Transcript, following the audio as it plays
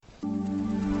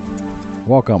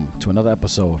Welcome to another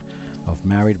episode of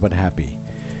Married But Happy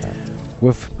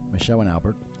with Michelle and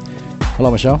Albert. Hello,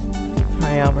 Michelle.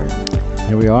 Hi, Albert.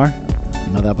 Here we are,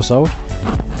 another episode.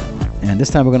 And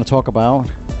this time we're going to talk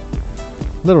about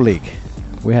Little League.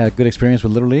 We had a good experience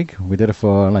with Little League. We did it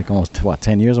for like almost,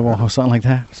 10 years or something like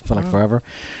that. It's felt like forever.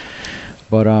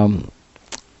 But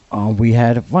we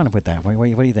had fun with that. What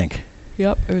do you think?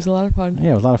 Yep, it was a lot of fun.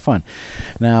 Yeah, it was a lot of fun.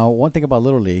 Now, one thing about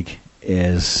Little League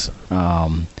is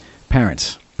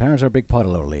parents. Parents are a big part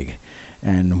of Little League.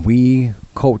 And we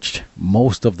coached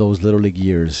most of those Little League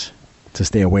years to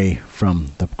stay away from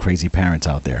the crazy parents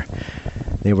out there.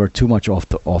 They were too much off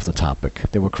the topic.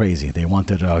 They were crazy. They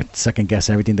wanted to second guess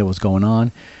everything that was going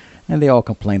on. And they all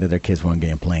complained that their kids weren't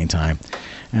getting playing time.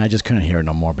 And I just couldn't hear it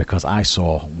no more because I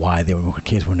saw why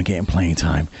kids weren't getting playing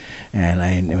time.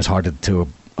 And it was hard to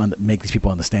make these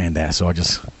people understand that. So I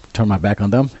just turned my back on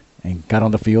them and got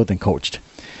on the field and coached.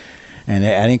 And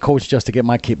I didn't coach just to get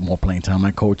my kid more playing time.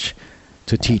 I coach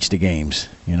to teach the games,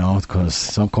 because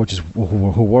some coaches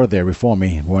who were there before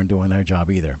me weren't doing their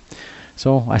job either.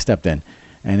 So I stepped in,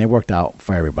 and it worked out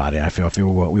for everybody. I feel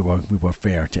we were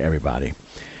fair to everybody.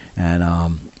 And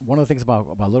one of the things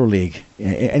about Little League,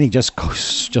 any just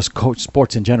coach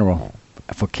sports in general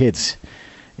for kids,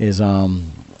 is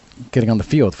getting on the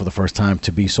field for the first time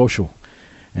to be social.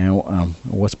 And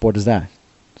what sport is that?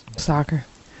 Soccer.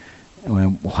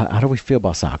 How do we feel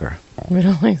about soccer? We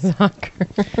don't like soccer.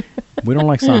 We don't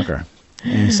like soccer.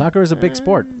 And soccer is a big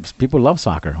sport. People love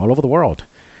soccer all over the world.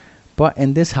 But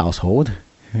in this household,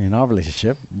 in our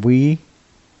relationship, we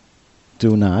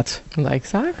do not like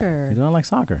soccer. We do not like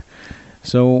soccer.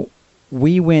 So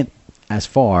we went as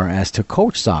far as to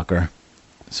coach soccer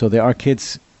so that our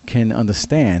kids can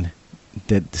understand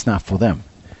that it's not for them.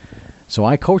 So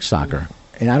I coach soccer,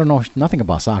 and I don't know nothing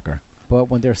about soccer. But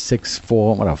when they're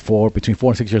between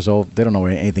 4 and 6 years old, they don't know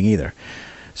anything either.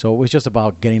 So it was just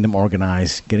about getting them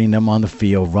organized, getting them on the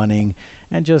field, running,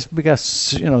 and just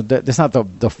because, that's not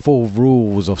the full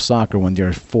rules of soccer when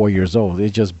they're 4 years old.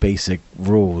 It's just basic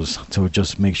rules to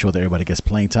just make sure that everybody gets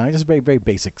playing time. Just very, very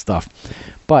basic stuff.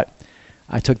 But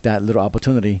I took that little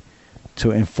opportunity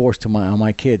to enforce on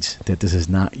my kids that this is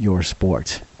not your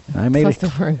sport. Plus they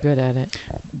weren't good at it.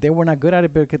 They were not good at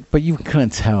it, but you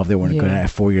couldn't tell if they weren't good at it at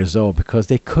 4 years old because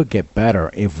they could get better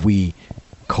if we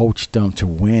coached them to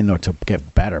win or to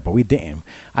get better. But we didn't.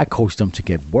 I coached them to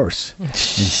get worse in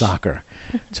soccer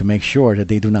to make sure that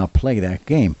they do not play that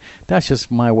game. That's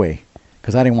just my way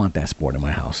because I didn't want that sport in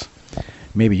my house.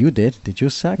 Maybe you did. Did you,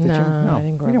 Zach? No, I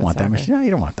didn't grow up You didn't want that. No,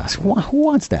 you don't want that. Who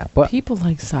wants that? But people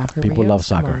like soccer. People love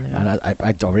soccer. And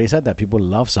I already said that. People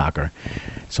love soccer.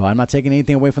 So I'm not taking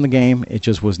anything away from the game. It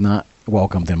just was not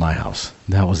welcomed in my house.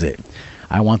 That was it.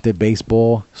 I wanted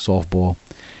baseball, softball,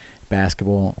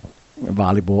 basketball,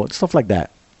 volleyball, stuff like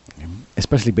that.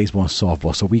 Especially baseball and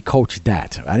softball. So we coached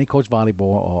that. I didn't coach volleyball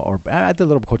or I did a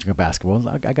little coaching of basketball.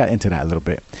 I got into that a little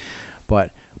bit.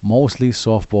 But mostly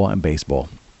softball and baseball.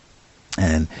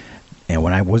 And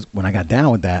when I got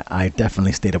down with that, I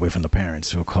definitely stayed away from the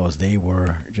parents because they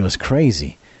were just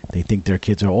crazy. They think their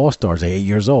kids are all-stars at 8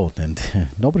 years old, and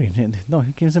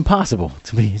it's impossible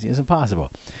to me. It's impossible.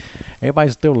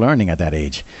 Everybody's still learning at that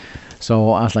age.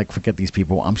 So I was like, forget these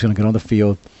people. I'm just going to get on the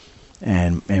field.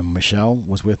 And Michelle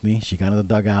was with me. She got in the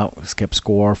dugout, kept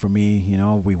score for me.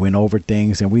 We went over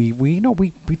things, and we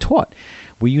taught.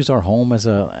 We used our home as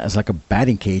like a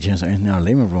batting cage in our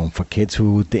living room for kids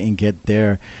who didn't get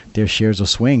their shares of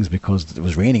swings because it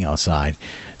was raining outside.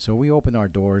 So we opened our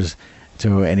doors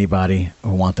to anybody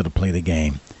who wanted to play the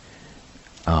game.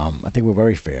 I think we're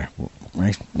very fair,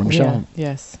 right, Michelle? Yeah,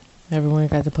 yes. Everyone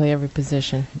got to play every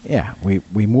position. Yeah, we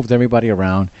moved everybody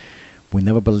around. We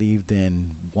never believed in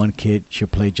one kid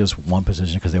should play just one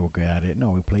position because they were good at it.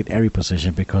 No, we played every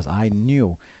position because I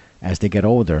knew as they get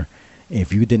older,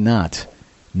 if you did not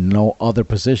know other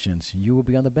positions, you will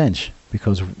be on the bench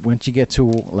because once you get to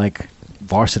like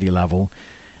varsity level,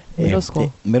 starts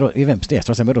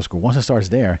at middle school. Once it starts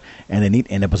there, and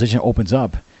the position opens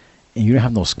up, and you don't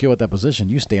have no skill at that position,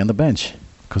 you stay on the bench.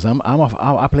 Because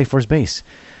I play first base,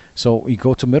 so you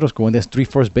go to middle school and there's 3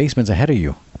 first basemen ahead of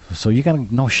you, so you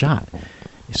got no shot.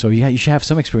 So you should have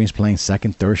some experience playing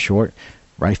second, third, short,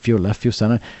 right field, left field,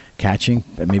 center, catching,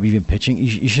 and maybe even pitching.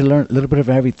 You should learn a little bit of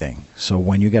everything. So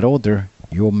when you get older,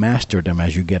 you'll master them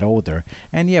as you get older.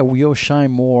 And yeah, you'll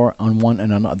shine more on one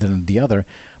and another than the other.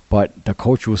 But the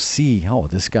coach will see,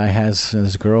 this guy has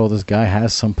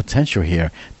some potential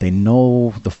here. They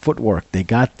know the footwork. They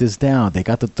got this down. They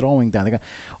got the throwing down. They got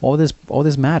all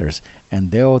this matters.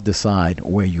 And they'll decide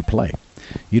where you play.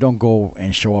 You don't go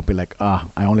and show up and be like,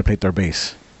 I only play third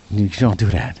base. You don't do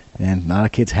that. And a lot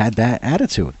of kids had that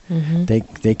attitude. Mm-hmm.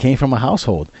 They came from a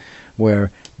household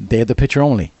where they're the pitcher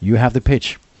only. You have the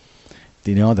pitch.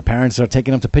 You know, the parents are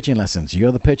taking them to pitching lessons.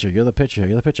 You're the pitcher. You're the pitcher.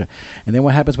 You're the pitcher. And then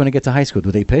what happens when they get to high school?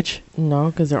 Do they pitch? No,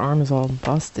 because their arm is all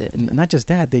busted. Not just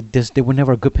that. They were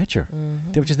never a good pitcher.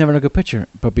 Mm-hmm. They were just never a good pitcher.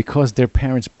 But because their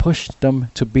parents pushed them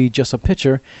to be just a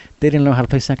pitcher, they didn't know how to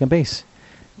play second base.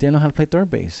 They didn't know how to play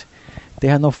third base. They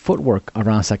had no footwork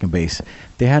around second base.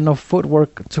 They had no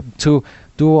footwork to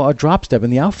do a drop step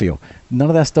in the outfield. None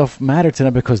of that stuff mattered to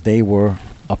them because they were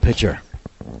a pitcher.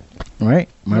 Right?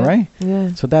 Am I right?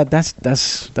 Yeah. So that's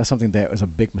something that was a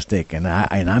big mistake, and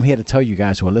I'm here to tell you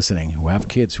guys who are listening, who have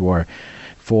kids who are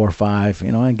 4 or 5,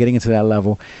 and getting into that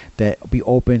level, that be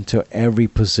open to every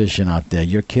position out there.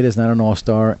 Your kid is not an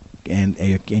all-star, and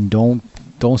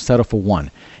don't settle for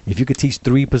one. If you could teach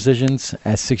 3 positions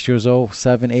at 6 years old,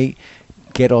 7, 8,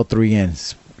 get all 3 in.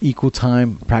 Equal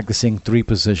time practicing 3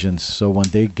 positions. So when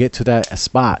they get to that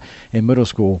spot in middle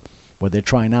school where they're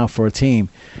trying out for a team,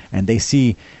 and they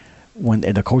see. When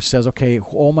the coach says, okay,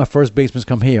 all my first basemen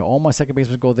come here, all my second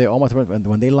basemen go there, and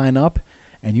when they line up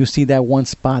and you see that one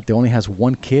spot that only has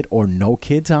 1 kid or no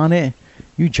kids on it,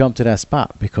 you jump to that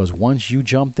spot, because once you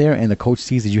jump there and the coach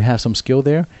sees that you have some skill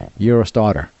there, you're a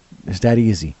starter. It's that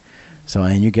easy. So,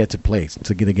 and you get to play,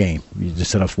 to get a game. You just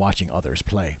instead of watching others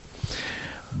play.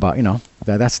 But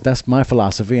that's my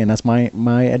philosophy, and that's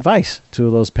my advice to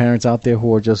those parents out there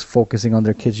who are just focusing on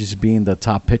their kids just being the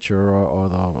top pitcher or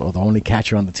the only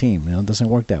catcher on the team. It doesn't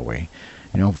work that way.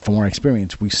 From our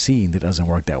experience, we've seen that it doesn't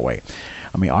work that way.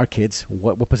 I mean, our kids,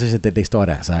 what position did they start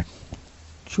at, Zach?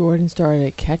 Jordan started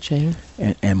at catching.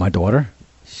 And my daughter?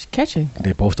 Catching.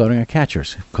 They both starting at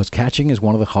catchers, because catching is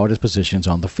one of the hardest positions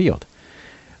on the field.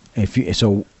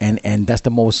 And that's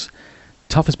the most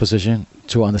toughest position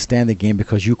to understand the game,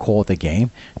 because you call the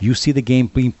game. You see the game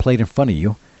being played in front of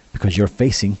you because you're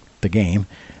facing the game,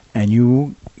 and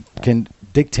you can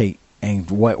dictate and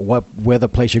where the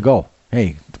play should go.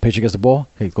 Hey, the pitcher gets the ball.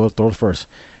 Hey, go throw it first.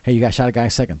 Hey, you got shot a guy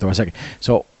second. Throw a second.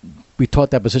 So we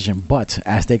taught that position. But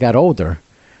as they got older,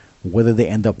 where did they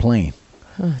end up playing?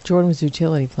 Jordan was a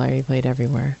utility player. He played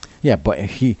everywhere. Yeah, but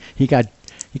he got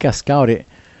scouted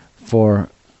for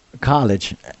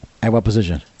college at what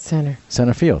position?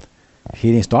 Center field.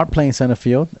 He didn't start playing center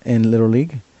field in Little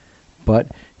League, but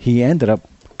he ended up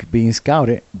being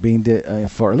scouted,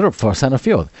 for center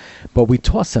field. But we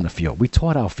taught center field. We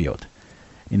taught outfield.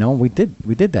 We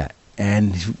did that.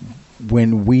 And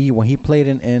when he played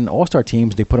in all-star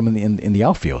teams, they put him in the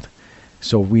outfield.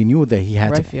 So we knew that he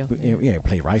had right to field, he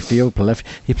played right field, play left.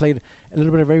 He played a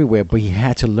little bit of everywhere, but he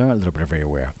had to learn a little bit of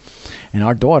everywhere. And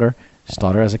our daughter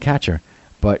started as a catcher,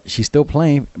 but she's still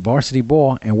playing varsity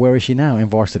ball. And where is she now in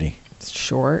varsity?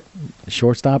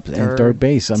 Shortstop and third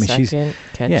base. I mean, she's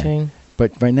catching. Yeah,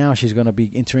 but right now she's going to be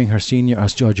entering her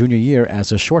junior year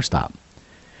as a shortstop.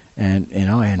 And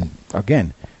and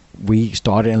again, we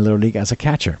started in Little League as a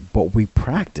catcher, but we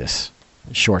practice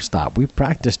shortstop, we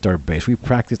practiced third base, we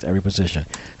practiced every position,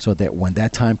 so that when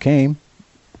that time came,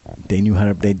 they knew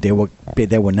how to.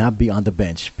 They would not be on the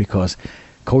bench, because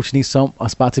coach needs a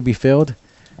spot to be filled.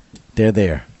 They're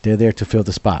there. They're there to fill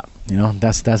the spot.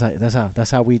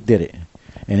 That's how we did it,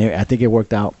 and I think it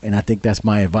worked out. And I think that's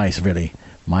my advice, really.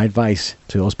 My advice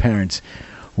to those parents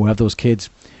who have those kids: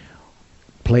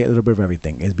 play a little bit of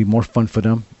everything. It'd be more fun for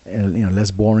them, less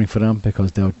boring for them,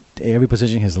 because every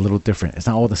position is a little different. It's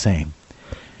not all the same.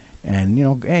 And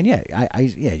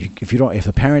if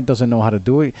the parent doesn't know how to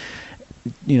do it,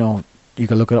 you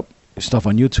can look up stuff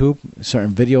on YouTube,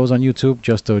 certain videos on YouTube,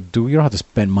 just to do. You don't have to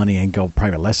spend money and go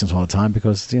private lessons all the time,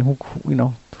 because who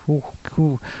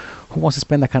wants to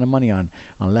spend that kind of money on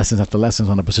lessons after lessons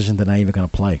on a position they're not even going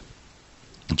to play.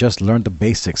 Just learn the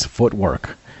basics: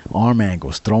 footwork, arm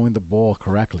angles, throwing the ball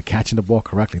correctly, catching the ball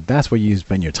correctly. That's where you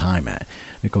spend your time at,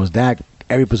 because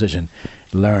every position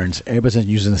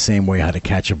using the same way how to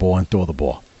catch a ball and throw the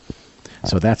ball.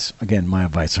 So that's, again, my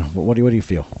advice. What do you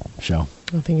feel, Shel?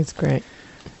 I think it's great.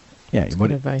 Yeah, it's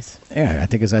good advice. Yeah, I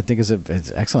think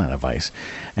it's excellent advice.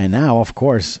 And now, of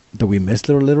course, do we miss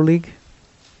Little League?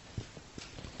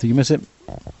 Do you miss it?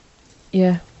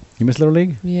 Yeah. You miss Little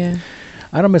League? Yeah.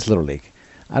 I don't miss Little League.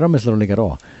 I don't miss Little League at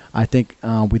all. I think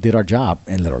we did our job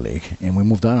in Little League, and we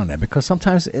moved on that, because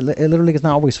sometimes Little League is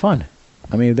not always fun.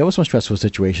 I mean, there were some stressful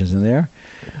situations in there.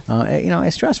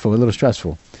 It's stressful, a little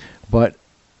stressful. But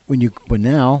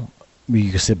now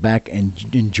you can sit back and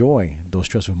enjoy those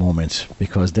stressful moments,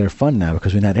 because they're fun now,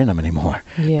 because we're not in them anymore.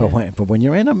 Yeah. But when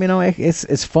you're in them,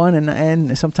 it's fun,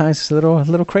 and sometimes it's a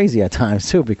little crazy at times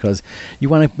too, because you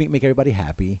want to make everybody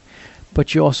happy,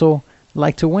 but you also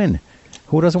like to win.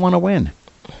 Who doesn't want to win?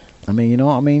 I mean, you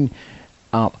know,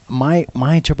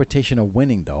 my interpretation of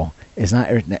winning though is not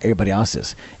everybody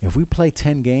else's. If we play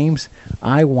 10 games,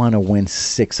 I want to win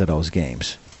 6 of those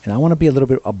games, and I want to be a little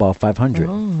bit above 500.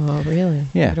 Oh, really?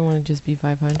 Yeah. You don't want to just be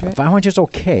 500? 500 is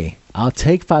okay. I'll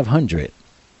take 500.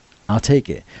 I'll take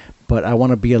it. But I want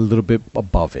to be a little bit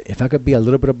above it. If I could be a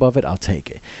little bit above it, I'll take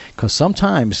it. Because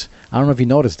sometimes, I don't know if you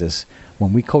noticed this,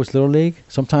 when we coach Little League,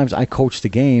 sometimes I coached the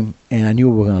game and I knew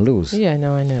we were going to lose. Yeah,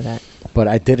 no, I know that. But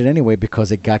I did it anyway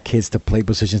because it got kids to play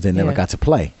positions they never Yeah. got to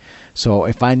play. So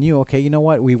if I knew, okay, you know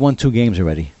what, we won 2 games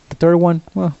already. The third one,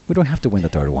 well, we don't have to win the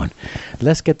third one.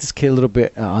 Let's get this kid a little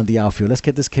bit on the outfield. Let's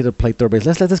get this kid to play third base.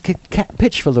 Let's let this kid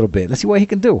pitch for a little bit. Let's see what he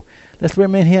can do. Let's bring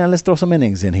him in here and let's throw some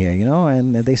innings in here, you know.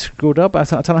 And they screwed up. I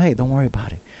tell them, hey, don't worry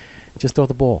about it. Just throw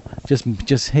the ball.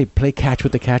 Just hey, play catch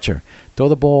with the catcher. Throw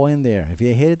the ball in there. If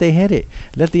they hit it, they hit it.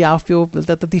 Let the outfield,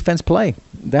 let the defense play.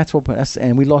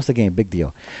 And we lost the game, big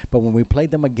deal. But when we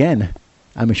played them again,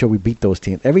 I make sure we beat those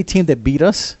teams. Every team that beat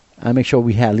us, I make sure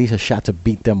we had at least a shot to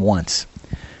beat them once.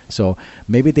 So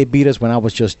maybe they beat us when I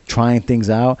was just trying things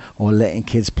out or letting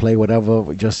kids play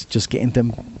whatever, just getting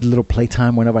them a little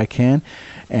playtime whenever I can.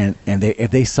 And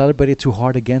if they celebrated too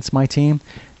hard against my team,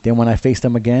 then when I face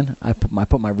them again, I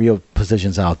put my real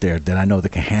positions out there that I know that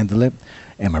can handle it,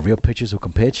 and my real pitchers who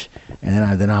can pitch,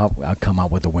 and then I'll come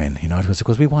out with the win. You know,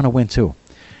 because we want to win too.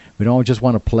 We don't just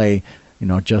want to play, you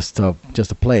know, just to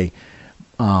play.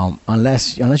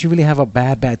 Unless you really have a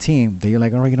bad team, then you're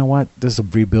like, all right, you know what? This is a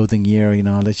rebuilding year. You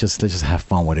know, let's just have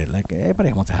fun with it. Like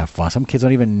everybody wants to have fun. Some kids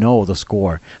don't even know the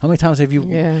score. How many times have you?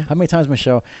 Yeah. How many times,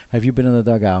 Michelle, have you been in the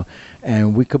dugout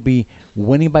and we could be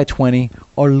winning by 20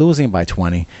 or losing by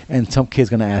 20, and some kid's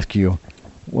gonna ask you,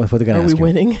 what are they gonna ask you? Are we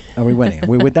winning? Are we winning?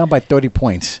 We're down by 30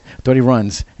 points, 30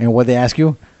 runs, and what they ask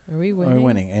you? Are we winning? Are we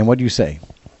winning? And what do you say?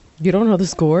 You don't know the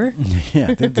score?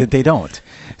 Yeah, they don't.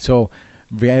 So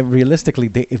realistically,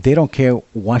 if they don't care,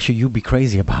 why should you be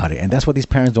crazy about it? And that's what these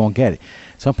parents don't get.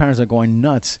 Some parents are going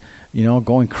nuts, you know,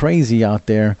 going crazy out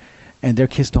there, and their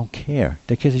kids don't care.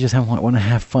 Their kids just want to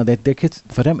have fun. Their kids,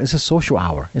 for them, it's a social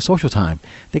hour. It's social time.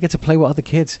 They get to play with other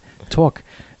kids, talk,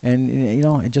 and you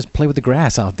know, and just play with the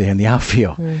grass out there in the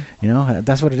outfield. You know,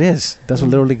 that's what it is. That's what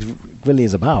Little League really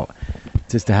is about,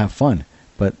 just to have fun.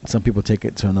 But some people take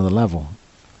it to another level,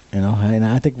 you know. And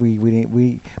I think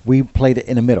we played it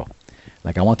in the middle.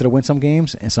 Like I wanted to win some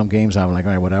games, and some games I'm like,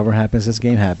 all right, whatever happens, this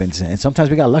game happens. And sometimes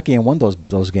we got lucky and won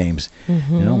those games,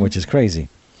 you know, which is crazy.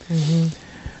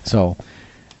 So,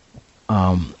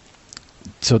 I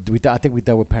think we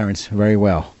dealt with parents very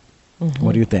well.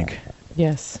 What do you think?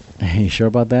 Yes. Are you sure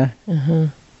about that?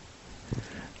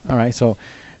 All right, so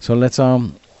let's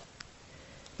one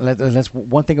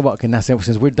thing about, okay, now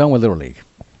since we're done with Little League,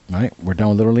 right? We're done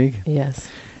with Little League, Yes.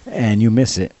 and you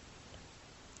miss it,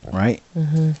 right?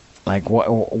 Like what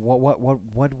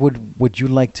would you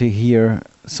like to hear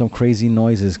some crazy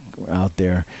noises out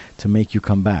there to make you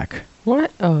come back?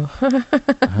 What? Oh.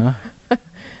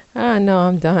 Ah, no,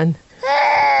 I'm done.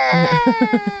 I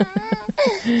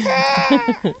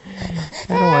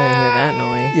don't want to hear that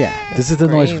noise. Yeah, this is the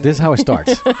noise. This is how it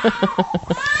starts.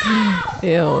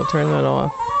 Ew, turn that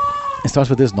off. It starts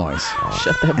with this noise.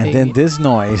 Shut that baby. And then this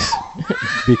noise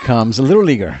becomes a Little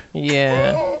Leaguer.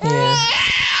 Yeah.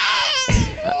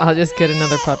 I'll just get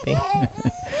another puppy.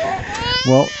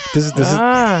 Well, this is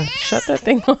shut that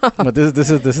thing off. but this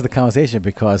is the conversation,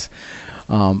 because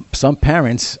some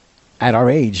parents at our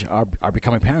age are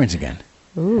becoming parents again.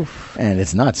 Oof. And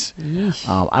it's nuts.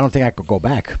 I don't think I could go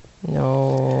back.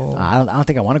 No. I don't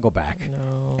think I want to go back.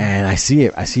 No. And I see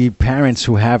it. I see parents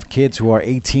who have kids who are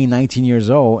 18, 19 years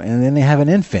old, and then they have an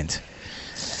infant.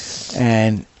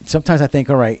 And sometimes I think,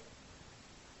 all right,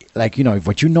 like, you know,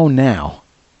 what you know now,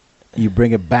 you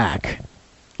bring it back.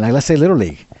 Like, let's say Little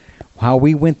League. How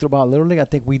we went through about Little League, I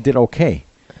think we did okay.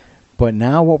 But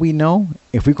now what we know,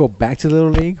 if we go back to Little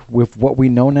League with what we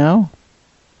know now,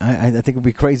 I think it'd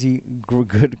be crazy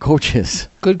good coaches.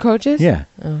 Good coaches? Yeah.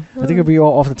 Oh. I think it'd be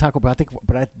all off the tackle,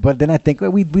 but then I think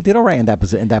we did all right in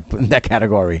that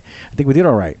category. I think we did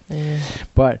all right. Yeah.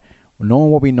 But knowing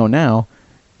what we know now,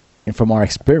 and from our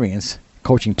experience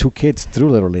coaching 2 kids through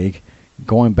Little League,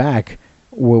 going back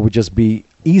would just be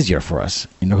easier for us,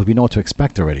 you know, because we know what to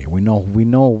expect already. We know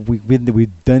we've been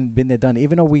there, done.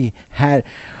 Even though we had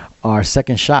our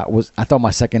second shot, I thought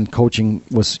my second coaching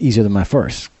was easier than my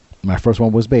first. My first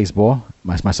one was baseball.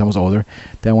 My son was older.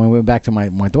 Then when we went back to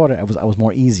my daughter, I was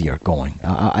more easier going.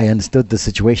 I understood the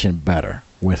situation better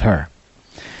with her.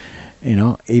 You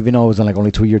know, even though it was like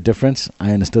only 2-year difference,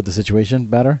 I understood the situation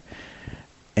better.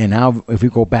 And now, if we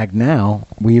go back now,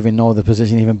 we even know the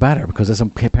position even better, because there's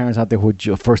some parents out there who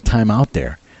are first time out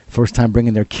there. first time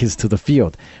bringing their kids to the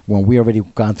field when we already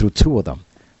gone through two of them.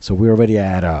 So we're already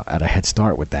at a head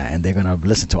start with that, and they're gonna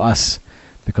listen to us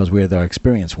because we're the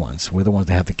experienced ones. We're the ones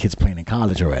that have the kids playing in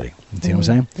college already. You see what I'm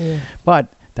saying? Yeah. But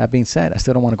that being said, I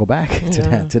still don't want to go back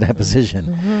to that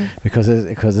position because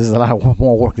there's a lot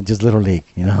more work than just little league.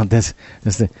 You know, there's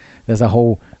the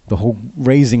whole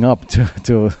raising up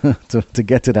to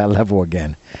get to that level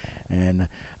again. And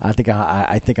I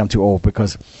think I'm too old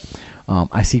because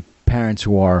I see parents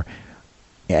who are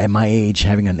at my age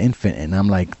having an infant, and I'm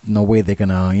like, no way they're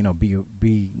gonna be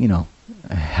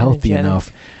healthy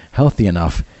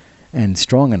enough and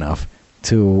strong enough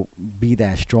to be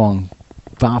that strong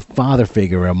father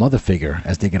figure or a mother figure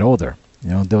as they get older. You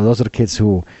know, those are the kids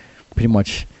who pretty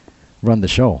much run the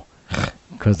show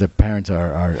because the parents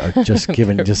are just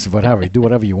giving just whatever, do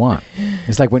whatever you want.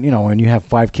 It's like when you have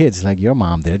 5 kids, like your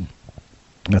mom did.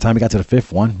 By the time you got to the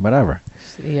 5th one, whatever.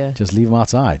 Yeah. Just leave them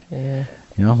outside. Yeah.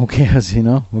 You know, who cares?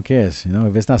 Who cares?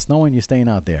 If it's not snowing, you're staying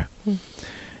out there.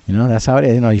 That's how it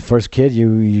is. Your first kid,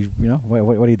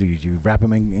 what do? You wrap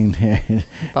him in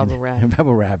bubble wrap.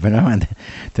 Bubble wrap, and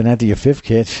then after your 5th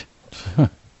kid,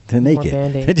 they're naked.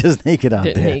 They're just naked out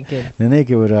there. Naked. They're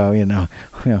naked with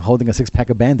holding a 6-pack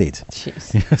of Band-Aids.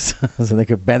 Jeez. So they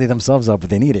could Band-Aid themselves up if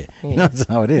they need it. Yeah. That's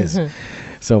how it is.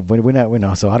 So, but we're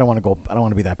not. So I don't want to go. I don't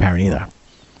want to be that parent either.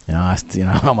 I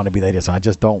don't want to be that either. So I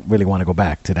just don't really want to go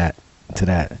back to that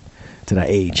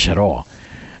age at all.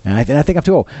 And I think I'm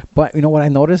too old. But you know what I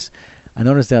noticed? I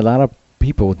noticed that a lot of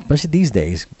people, especially these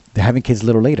days, they're having kids a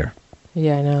little later.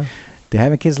 Yeah, I know. They're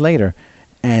having kids later.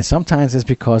 And sometimes it's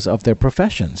because of their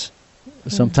professions.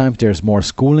 Sometimes there's more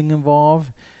schooling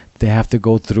involved. They have to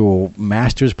go through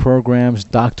master's programs,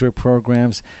 doctorate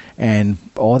programs, and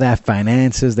all that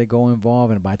finances they go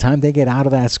involved. And by the time they get out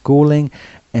of that schooling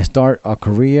and start a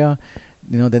career,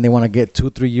 then they want to get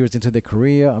 2-3 years into their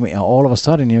career. I mean, all of a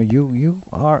sudden, you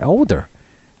are older.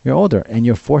 You're older, and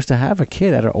you're forced to have a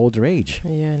kid at an older age.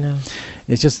 Yeah, I know.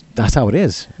 It's just that's how it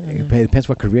is. It depends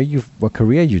what career you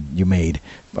made,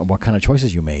 what kind of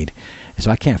choices you made. So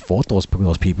I can't fault those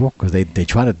people because they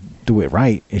try to do it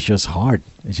right. It's just hard.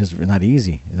 It's just not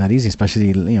easy. It's not easy,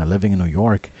 especially living in New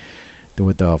York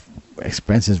with the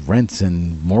expenses, rents,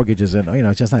 and mortgages, and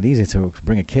it's just not easy to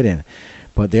bring a kid in.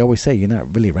 But they always say you're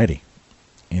not really ready.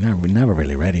 You're never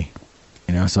really ready.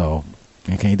 So.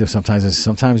 And can you do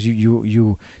sometimes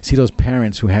you see those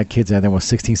parents who had kids that were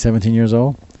 16, 17 years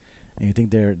old, and you think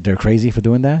they're crazy for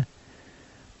doing that,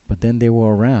 but then they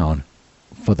were around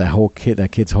for that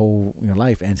kid's whole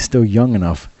life and still young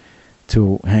enough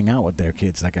to hang out with their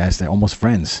kids, like I said, almost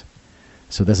friends.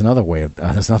 So that's another way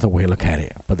to look at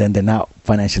it. But then they're not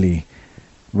financially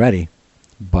ready,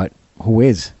 but who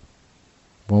is?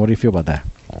 Well, what do you feel about that?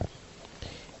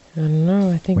 I don't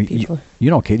know. I think people...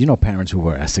 parents who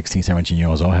were at 16, 17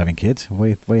 years old having kids. How do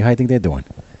you think they're doing?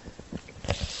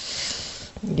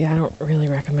 Yeah, I don't really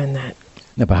recommend that.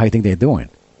 No, but how do you think they're doing?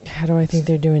 How do I think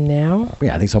they're doing now?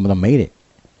 Yeah, I think some of them made it.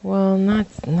 Well,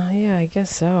 yeah, I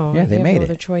guess so. Yeah, they made it. They have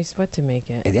no choice but to make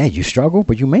it. Yeah, you struggle,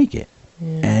 but you make it.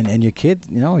 Yeah. And your kid,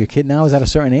 your kid now is at a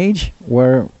certain age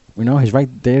where he's right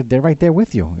there. They're right there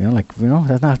with you. They're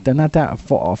not that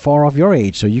far off your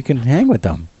age, so you can hang with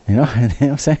them. You know what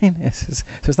I'm saying?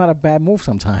 It's not a bad move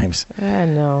sometimes.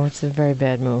 No, it's a very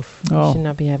bad move. Oh. You should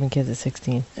not be having kids at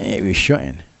 16. We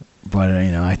shouldn't. But,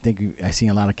 I think I see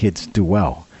a lot of kids do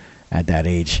well at that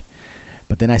age.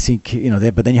 But then I see,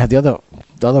 but then you have the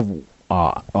other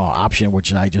option,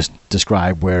 which I just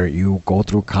described, where you go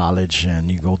through college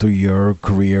and you go through your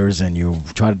careers and you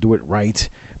try to do it right.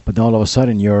 But then all of a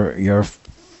sudden you're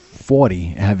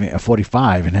 40,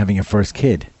 45 and having your first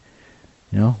kid.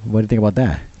 What do you think about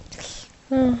that?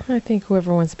 I think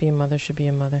whoever wants to be a mother should be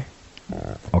a mother.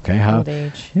 Okay, how? Old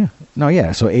age. Yeah. No,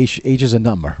 yeah. So age is a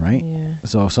number, right? Yeah.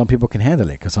 So some people can handle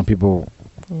it because some people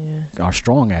are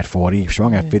strong at 40,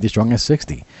 strong at 50, strong at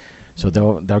 60. So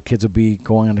their kids will be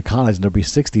going into college and they'll be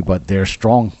 60, but they're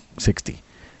strong 60.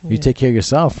 You take care of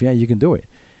yourself, you can do it.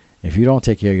 If you don't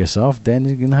take care of yourself, then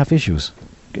you're gonna have issues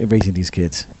raising these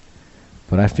kids.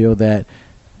 But I feel that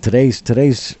today's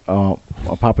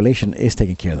population is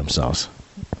taking care of themselves.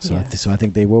 So I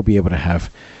think they will be able to have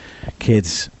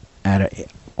kids at an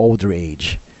older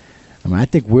age. I mean, I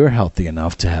think we're healthy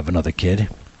enough to have another kid.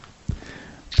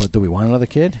 But do we want another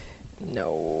kid?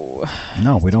 No.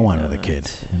 No, we don't want another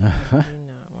kid. I do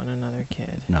not want another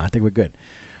kid. No, I think we're good.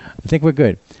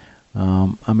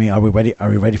 I mean, are we ready? Are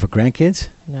we ready for grandkids?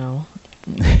 No.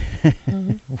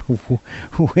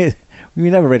 We're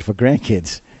never ready for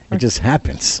grandkids. It just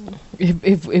happens.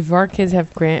 If our kids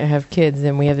have kids,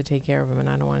 then we have to take care of them, and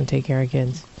I don't want to take care of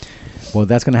kids. Well,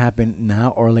 that's going to happen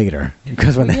now or later.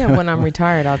 Because when Yeah, when I'm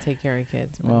retired, I'll take care of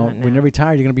kids. But well, not now. when you're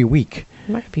retired, you're going to be weak.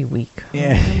 I'm not gonna be weak.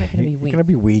 Yeah, I'm not gonna be you're weak. going to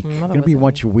be weak. My You're mother going to be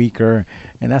wasn't much weaker,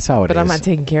 and that's how it is. But I'm not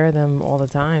taking care of them all the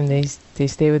time. They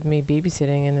stay with me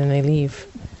babysitting, and then they leave.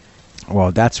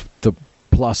 Well, that's the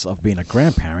plus of being a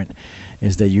grandparent,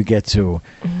 is that you get to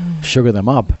sugar them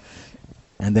up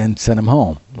and then send them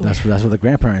home. That's what the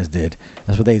grandparents did.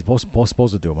 That's what they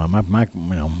supposed to do.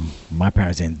 My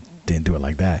parents didn't do it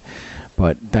like that.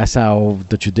 But that's how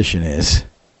the tradition is.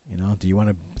 Do you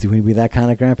want to be that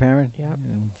kind of grandparent? Yep.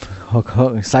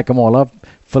 Psych them all up,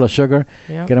 full of sugar,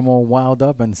 Yep. get them all wild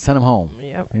up, and send them home.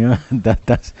 Yep.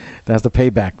 That's the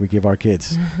payback we give our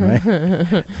kids, right?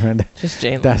 And Just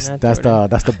Jalen.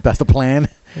 that's the plan.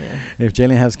 Yeah. If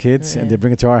Jalen has kids and they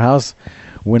bring it to our house,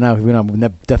 we're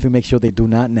definitely make sure they do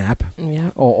not nap.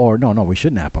 Yeah. Or no, we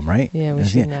should nap them, right? Yeah, we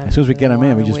should nap As soon as we get them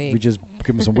in, we them. just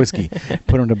give them some whiskey,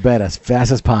 put them to bed as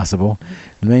fast as possible,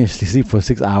 and then you sleep for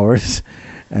 6 hours.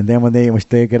 And then when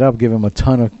they get up, give them a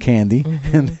ton of candy,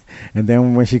 and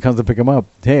then when she comes to pick them up,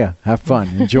 here, have fun,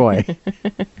 enjoy,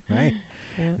 right?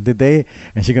 Yeah.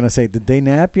 And she's gonna say, did they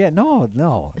nap yet? No,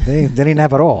 they didn't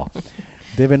nap at all.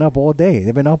 They've been up all day.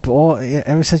 They've been up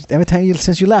every time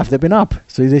since you left. They've been up,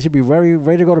 so they should be very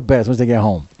ready to go to bed as soon as they get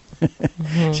home.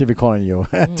 She'll be calling you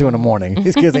at 2 a.m.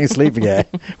 These kids ain't sleeping yet.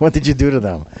 What did you do to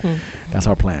them? That's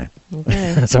our plan.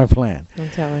 Okay. That's our plan.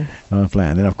 Don't tell her. Our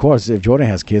plan. And of course, if Jordan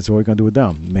has kids, what are we gonna do with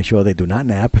them? Make sure they do not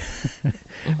nap.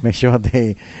 Make sure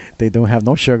they don't have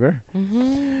no sugar.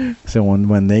 So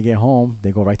when they get home,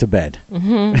 they go right to bed.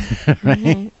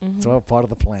 Right? It's all part of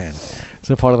the plan.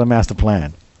 It's all part of the master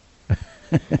plan.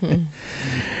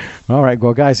 All right,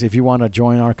 well, guys, if you want to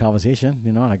join our conversation,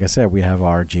 like I said, we have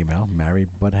our Gmail,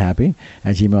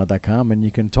 marriedbuthappy@gmail.com, and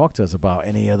you can talk to us about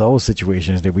any of those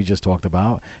situations that we just talked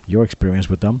about, your experience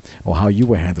with them, or how you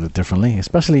would handle it differently,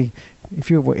 especially if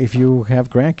you have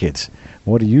grandkids.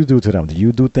 What do you do to them? Do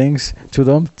you do things to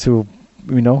them to,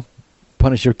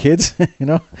 punish your kids,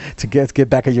 to get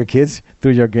back at your kids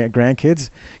through your grandkids?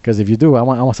 Because if you do, I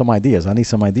want some ideas. I need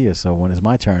some ideas. So when it's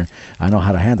my turn, I know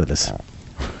how to handle this.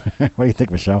 What do you think,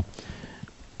 Michelle?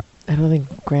 I don't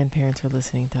think grandparents are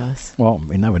listening to us. Well,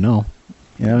 you never know.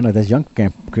 There's young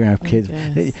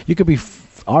grandkids. You could be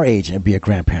our age and be a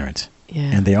grandparent.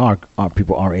 Yeah. And there are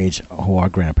people our age who are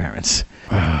grandparents.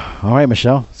 All right,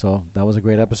 Michelle. So that was a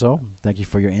great episode. Thank you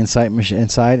for your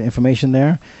inside information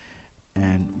there.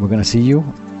 And we're going to see you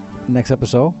next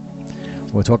episode.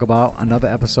 We'll talk about another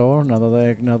episode,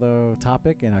 another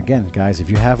topic. And again, guys, if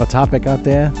you have a topic out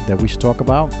there that we should talk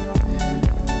about,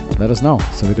 let us know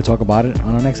so we can talk about it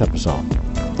on our next episode.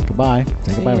 Goodbye.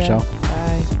 Say goodbye, Michelle.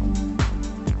 Bye.